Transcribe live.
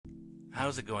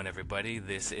How's it going, everybody?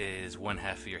 This is one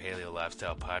half of your Haleo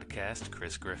Lifestyle podcast,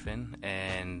 Chris Griffin.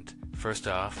 And first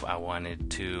off, I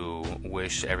wanted to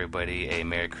wish everybody a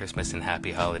Merry Christmas and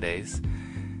Happy Holidays.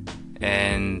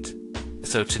 And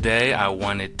so today I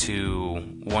wanted to,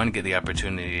 one, get the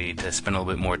opportunity to spend a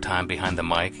little bit more time behind the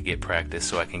mic, get practice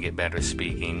so I can get better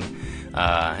speaking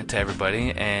to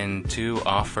everybody, and two,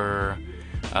 offer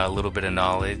a little bit of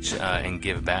knowledge and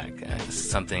give back.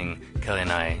 Something Kelly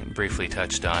and I briefly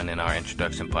touched on in our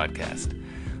introduction podcast.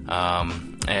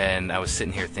 And I was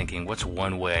sitting here thinking, what's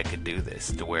one way I could do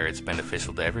this to where it's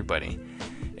beneficial to everybody?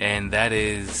 And that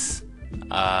is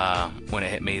when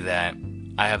it hit me that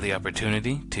I have the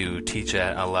opportunity to teach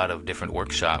at a lot of different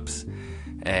workshops,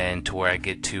 and to where I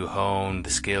get to hone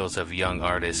the skills of young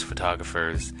artists,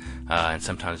 photographers, and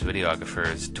sometimes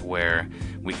videographers, to where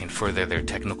we can further their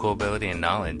technical ability and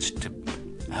knowledge to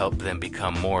help them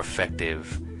become more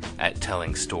effective at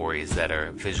telling stories that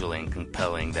are visually and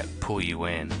compelling, that pull you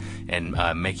in and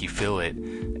make you feel it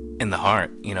in the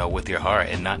heart, with your heart,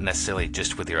 and not necessarily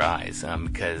just with your eyes,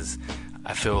 because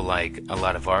I feel like a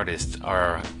lot of artists,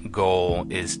 our goal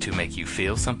is to make you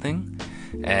feel something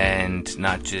and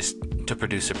not just to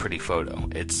produce a pretty photo.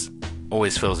 It's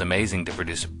always feels amazing to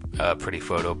produce a pretty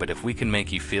photo, but if we can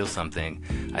make you feel something,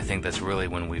 I think that's really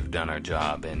when we've done our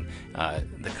job and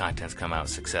the content's come out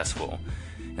successful.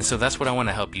 And so that's what I want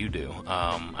to help you do.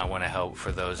 I want to help,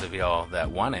 for those of y'all that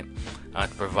want it, to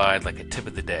provide like a tip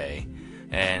of the day.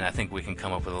 And I think we can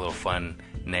come up with a little fun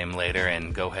name later,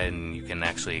 and go ahead and you can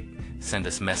actually send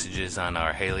us messages on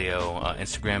our Haleo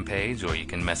Instagram page, or you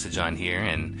can message on here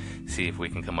and see if we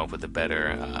can come up with a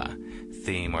better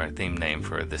theme or theme name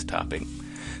for this topic.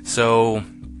 So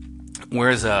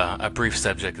where's a brief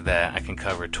subject that I can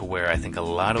cover to where I think a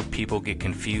lot of people get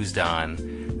confused on,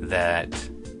 that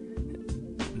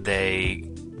they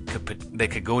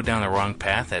could go down the wrong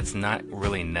path that's not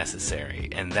really necessary,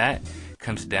 and that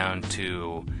comes down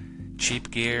to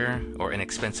cheap gear or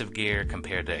inexpensive gear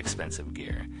compared to expensive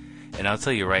gear. And I'll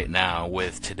tell you right now,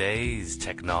 with today's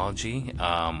technology,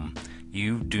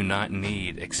 you do not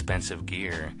need expensive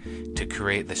gear to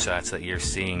create the shots that you're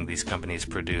seeing these companies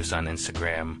produce on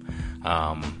Instagram,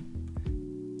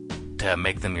 to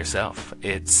make them yourself.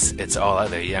 It's all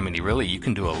out there. I mean, you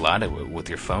can do a lot of it with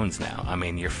your phones now. I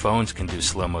mean, your phones can do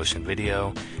slow motion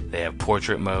video. They have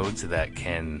portrait modes that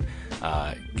can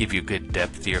give you good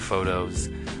depth to your photos.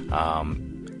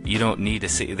 You don't need to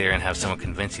sit there and have someone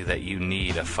convince you that you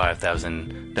need a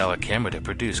 $5,000 camera to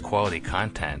produce quality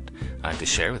content to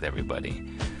share with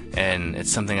everybody. And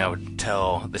it's something I would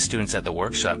tell the students at the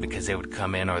workshop, because they would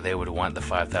come in, or they would want the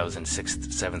 $5,000,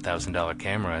 $6,000, $7,000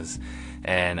 cameras,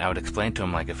 and I would explain to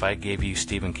them, like, if I gave you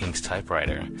Stephen King's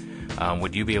typewriter,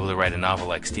 would you be able to write a novel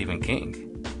like Stephen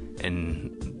King?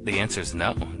 And the answer is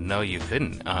no, you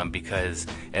couldn't, because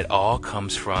it all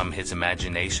comes from his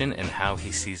imagination and how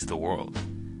he sees the world.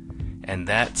 And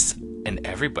that's in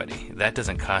everybody. That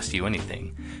doesn't cost you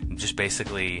anything. Just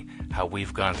basically how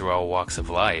we've gone through our walks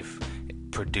of life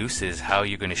produces how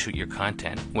you're going to shoot your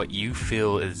content. What you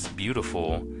feel is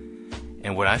beautiful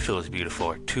and what I feel is beautiful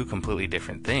are two completely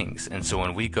different things. And so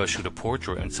when we go shoot a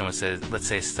portrait and someone says, let's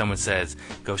say someone says,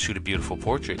 go shoot a beautiful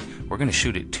portrait, we're going to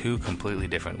shoot it two completely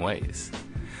different ways.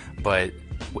 But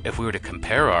if we were to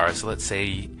compare ours, let's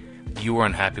say you were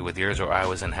unhappy with yours or I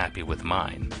was unhappy with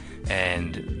mine,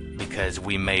 and because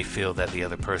we may feel that the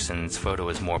other person's photo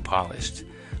is more polished,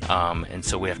 and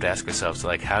so we have to ask ourselves,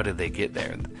 like, how did they get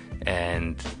there?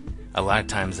 And a lot of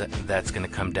times that's going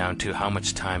to come down to how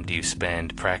much time do you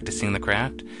spend practicing the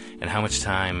craft, and how much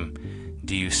time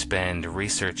do you spend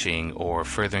researching or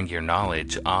furthering your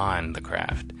knowledge on the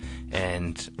craft.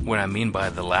 And what I mean by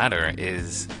the latter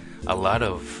is a lot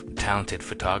of talented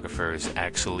photographers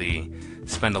actually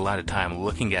spend a lot of time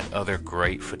looking at other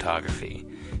great photography,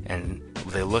 and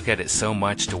they look at it so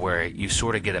much to where you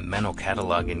sort of get a mental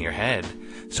catalog in your head.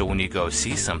 So when you go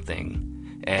see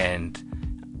something and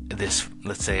this,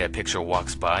 let's say a picture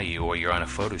walks by you, or you're on a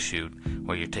photo shoot,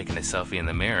 or you're taking a selfie in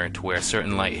the mirror, to where a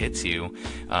certain light hits you,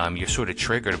 you're sort of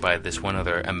triggered by this one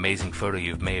other amazing photo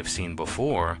you may have seen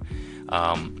before,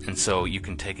 and so you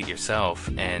can take it yourself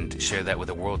and share that with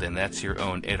the world, and that's your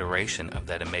own iteration of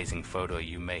that amazing photo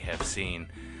you may have seen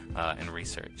and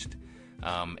researched.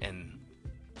 And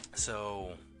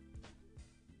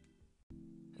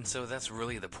so that's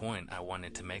really the point I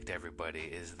wanted to make to everybody,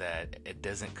 is that it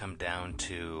doesn't come down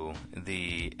to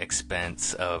the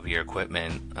expense of your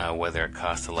equipment, whether it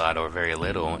costs a lot or very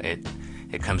little.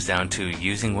 It comes down to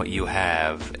using what you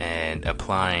have and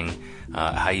applying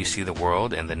how you see the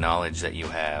world and the knowledge that you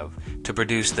have to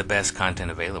produce the best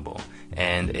content available.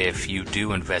 And if you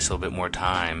do invest a little bit more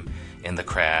time in the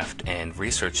craft and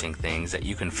researching things, that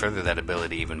you can further that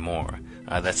ability even more.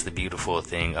 That's the beautiful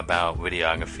thing about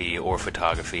videography or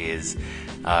photography is,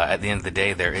 at the end of the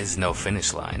day, there is no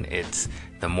finish line. It's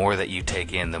the more that you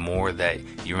take in, the more that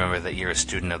you remember that you're a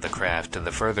student of the craft,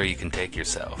 the further you can take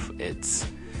yourself. It's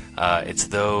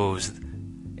those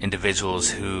individuals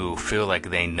who feel like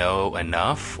they know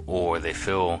enough, or they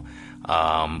feel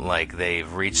like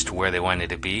they've reached where they wanted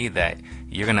to be, that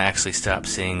you're going to actually stop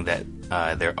seeing that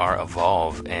their art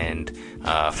evolve and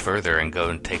further and go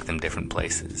and take them different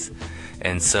places.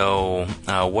 And so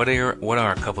what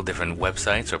are a couple different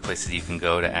websites or places you can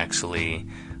go to actually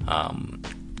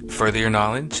further your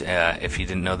knowledge? If you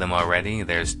didn't know them already,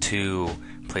 there's two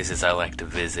places I like to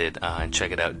visit and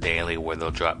check it out daily, where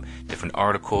they'll drop different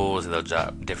articles, they'll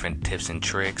drop different tips and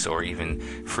tricks, or even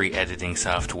free editing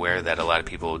software that a lot of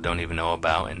people don't even know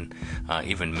about, and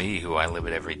even me, who I live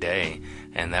it every day.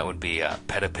 And that would be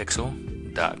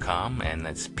petapixel.com, and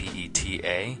that's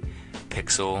PETA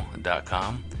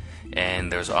pixel.com.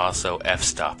 And there's also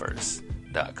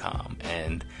fstoppers.com,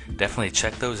 and definitely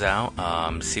check those out,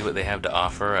 see what they have to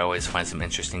offer. I always find some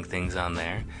interesting things on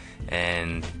there.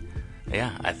 And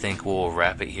yeah, I think we'll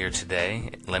wrap it here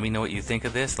today. Let me know what you think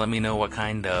of this. Let me know what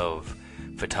kind of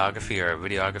photography or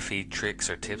videography tricks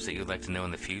or tips that you'd like to know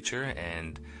in the future,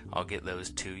 and I'll get those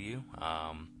to you.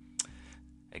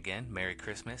 Again, Merry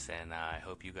Christmas, and I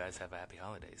hope you guys have a happy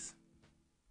holidays.